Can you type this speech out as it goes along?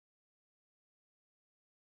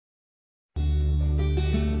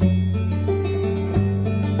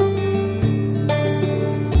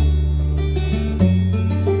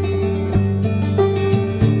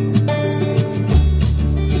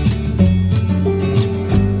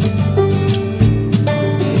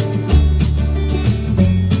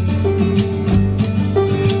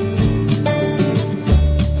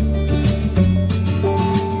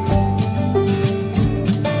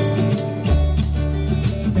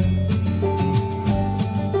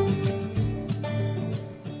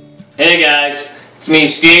Hey guys, it's me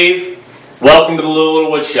Steve. Welcome to the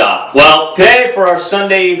Little Wood Shop. Well, today for our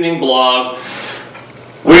Sunday evening blog,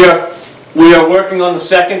 we are working on the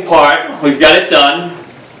second part. We've got it done,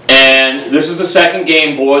 and this is the second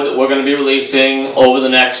game board that we're going to be releasing over the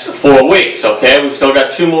next 4 weeks. Okay, we've still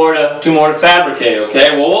got two more to fabricate.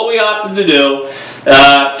 Okay, well, what we opted to do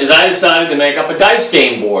is I decided to make up a dice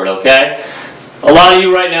game board. Okay, a lot of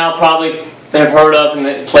you right now probably have heard of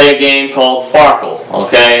and play a game called Farkle.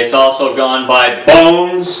 Okay, it's also gone by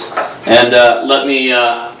Bones, and let me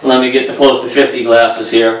get the close to 50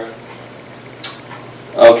 glasses here.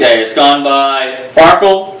 Okay, it's gone by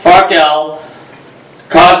Farkel,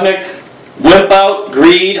 Cosmic, Wimpout,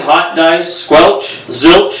 Greed, Hot Dice, Squelch,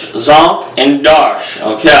 Zilch, Zonk, and Darsh.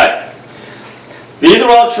 Okay, these are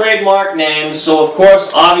all trademark names, so of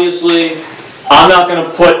course, obviously, I'm not going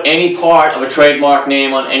to put any part of a trademark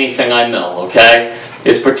name on anything I mill, okay?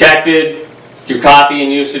 It's protected through copy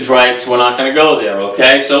and usage rights. We're not going to go there,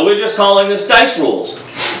 okay? So we're just calling this Dice Rules,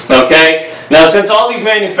 okay? Now, since all these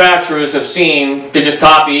manufacturers have seen to just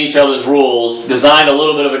copy each other's rules, designed a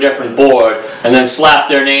little bit of a different board, and then slap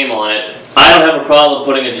their name on it, I don't have a problem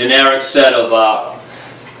putting a generic set of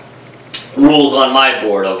rules on my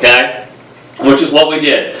board, okay? Which is what we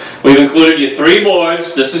did. We've included you 3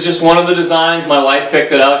 boards. This is just one of the designs. My wife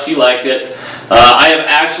picked it out. She liked it. I have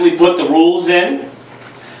actually put the rules in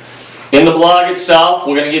the blog itself.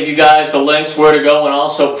 We're going to give you guys the links where to go and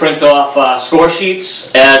also print off score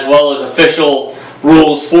sheets as well as official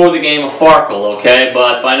rules for the game of Farkle, okay?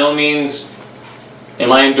 But by no means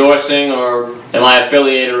am I endorsing or am I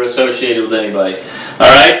affiliated or associated with anybody.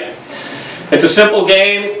 Alright? It's a simple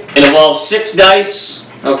game. It involves 6 dice,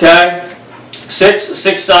 okay? 6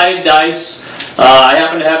 six-sided dice. I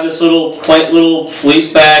happen to have this quaint little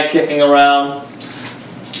fleece bag kicking around.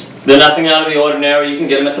 They're nothing out of the ordinary. You can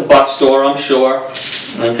get them at the buck store, I'm sure.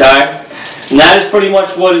 Okay? And that is pretty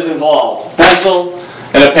much what is involved. Pencil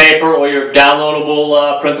and a paper or your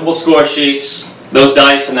downloadable printable score sheets, those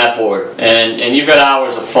dice and that board. And you've got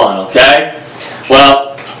hours of fun, okay?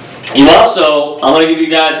 Well, you also, I'm going to give you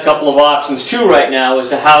guys a couple of options too right now as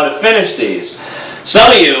to how to finish these.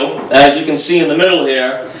 Some of you, as you can see in the middle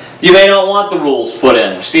here, you may not want the rules put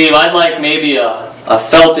in. Steve, I'd like maybe a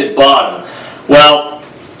felted bottom. Well,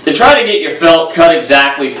 to try to get your felt cut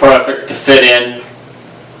exactly perfect to fit in,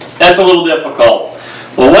 that's a little difficult.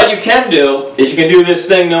 Well, what you can do is you can do this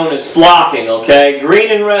thing known as flocking, okay?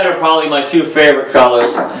 Green and red are probably my 2 favorite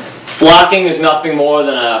colors. Flocking is nothing more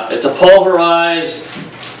than it's a pulverized,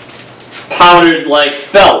 powdered like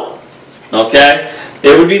felt, okay?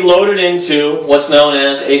 It would be loaded into what's known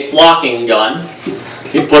as a flocking gun.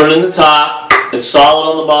 You put it in the top, it's solid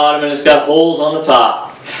on the bottom, and it's got holes on the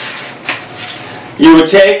top. You would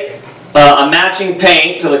take a matching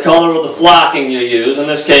paint to the color of the flocking you use. In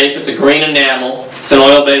this case, it's a green enamel. It's an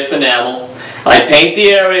oil-based enamel. I'd paint the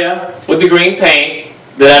area with the green paint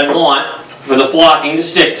that I'd want for the flocking to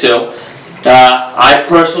stick to. I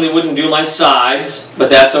personally wouldn't do my sides, but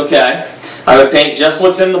that's okay. I would paint just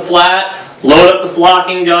what's in the flat, load up the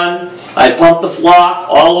flocking gun, I'd pump the flock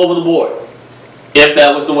all over the board, if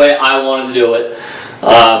that was the way I wanted to do it.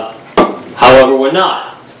 However, we're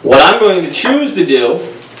not. What I'm going to choose to do,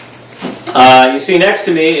 you see next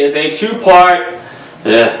to me is a 2-part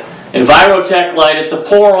Envirotech light. It's a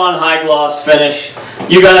pour-on high-gloss finish.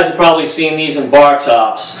 You guys have probably seen these in bar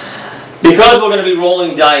tops. Because we're going to be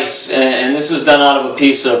rolling dice, and this is done out of a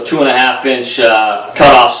piece of 2.5-inch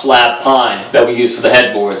cut-off slab pine that we use for the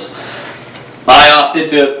headboards, I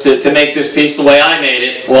opted to make this piece the way I made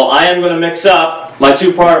it. Well, I am going to mix up my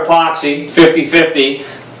 2-part epoxy, 50-50.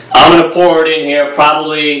 I'm going to pour it in here,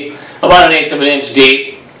 probably about 1/8 of an inch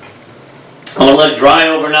deep. I'm going to let it dry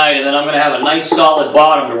overnight, and then I'm going to have a nice solid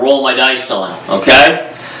bottom to roll my dice on,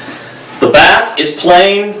 okay? The back is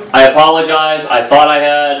plain. I apologize. I thought I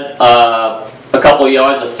had a couple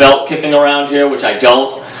yards of felt kicking around here, which I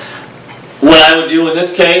don't. What I would do in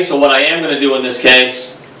this case, or what I am going to do in this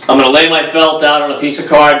case, I'm going to lay my felt out on a piece of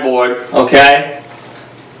cardboard, okay?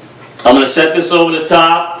 I'm going to set this over the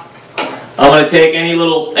top. I'm going to take any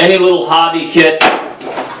little hobby kit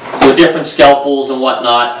with different scalpels and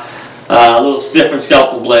whatnot, little different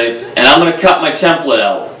scalpel blades, and I'm going to cut my template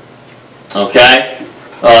out, okay?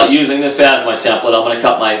 Using this as my template, I'm going to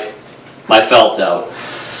cut my felt out.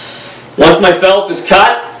 Once my felt is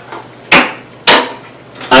cut,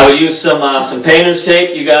 I would use some painter's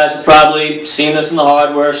tape. You guys have probably seen this in the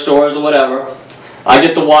hardware stores or whatever. I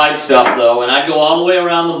get the wide stuff though, and I go all the way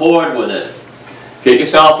around the board with it. Get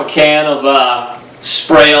yourself a can of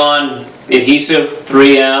spray-on adhesive,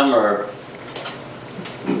 3M, or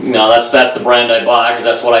that's the brand I buy because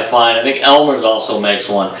that's what I find. I think Elmer's also makes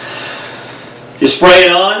one. You spray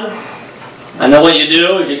it on, and then what you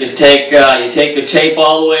do is you can take the tape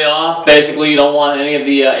all the way off. Basically, you don't want any of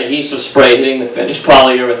the adhesive spray hitting the finished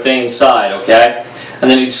polyurethane side, okay? And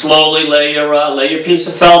then you'd slowly lay your piece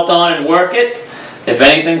of felt on and work it. If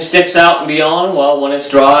anything sticks out and beyond, well, when it's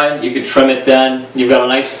dry, you could trim it then. You've got a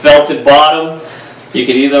nice felted bottom. You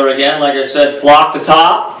could either, again, like I said, flock the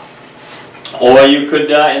top, or you could,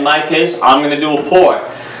 in my case, I'm going to do a pour.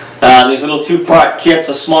 These little 2-part kits,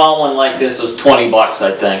 a small one like this is 20 bucks,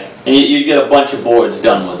 I think. And you get a bunch of boards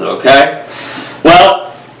done with it, okay?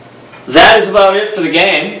 Well, that is about it for the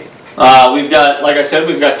game. We've got, like I said,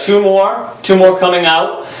 we've got two more coming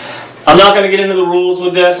out. I'm not going to get into the rules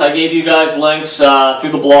with this. I gave you guys links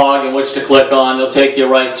through the blog in which to click on. They'll take you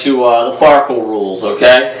right to the Farkle rules,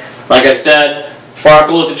 okay? Like I said,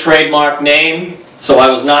 Farkle is a trademark name, so I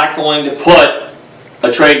was not going to put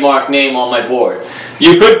a trademark name on my board.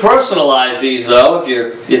 You could personalize these though, if you're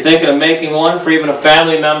thinking of making one for even a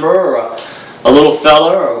family member or a little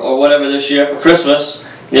fella or whatever this year for Christmas.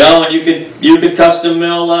 You know, and you could custom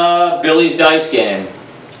mill Billy's dice game,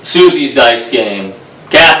 Susie's dice game,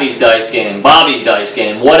 Kathy's dice game, Bobby's dice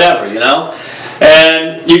game, whatever, you know.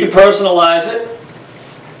 And you could personalize it.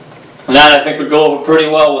 And that I think would go over pretty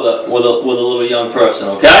well with a little young person,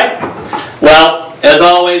 okay? Well, as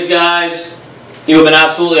always, guys, you have been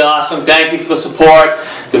absolutely awesome. Thank you for the support.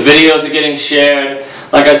 The videos are getting shared.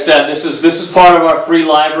 Like I said, this is part of our free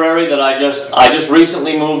library that I just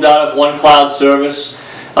recently moved out of one cloud service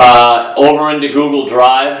over into Google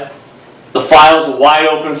Drive. The files are wide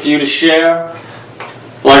open for you to share.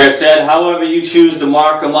 Like I said, however you choose to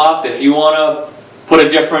mark them up. If you want to put a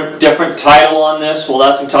different title on this, well,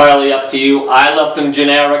 that's entirely up to you. I left them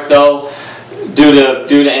generic though, due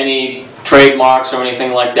to any trademarks or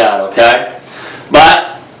anything like that. Okay.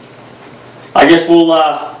 But I guess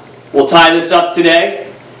we'll tie this up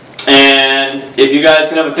today, and if you guys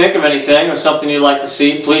can ever think of anything or something you'd like to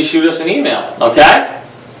see, please shoot us an email, okay?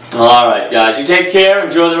 Alright guys, you take care,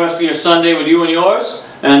 enjoy the rest of your Sunday with you and yours,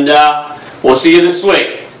 and we'll see you this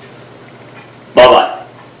week. Bye-bye.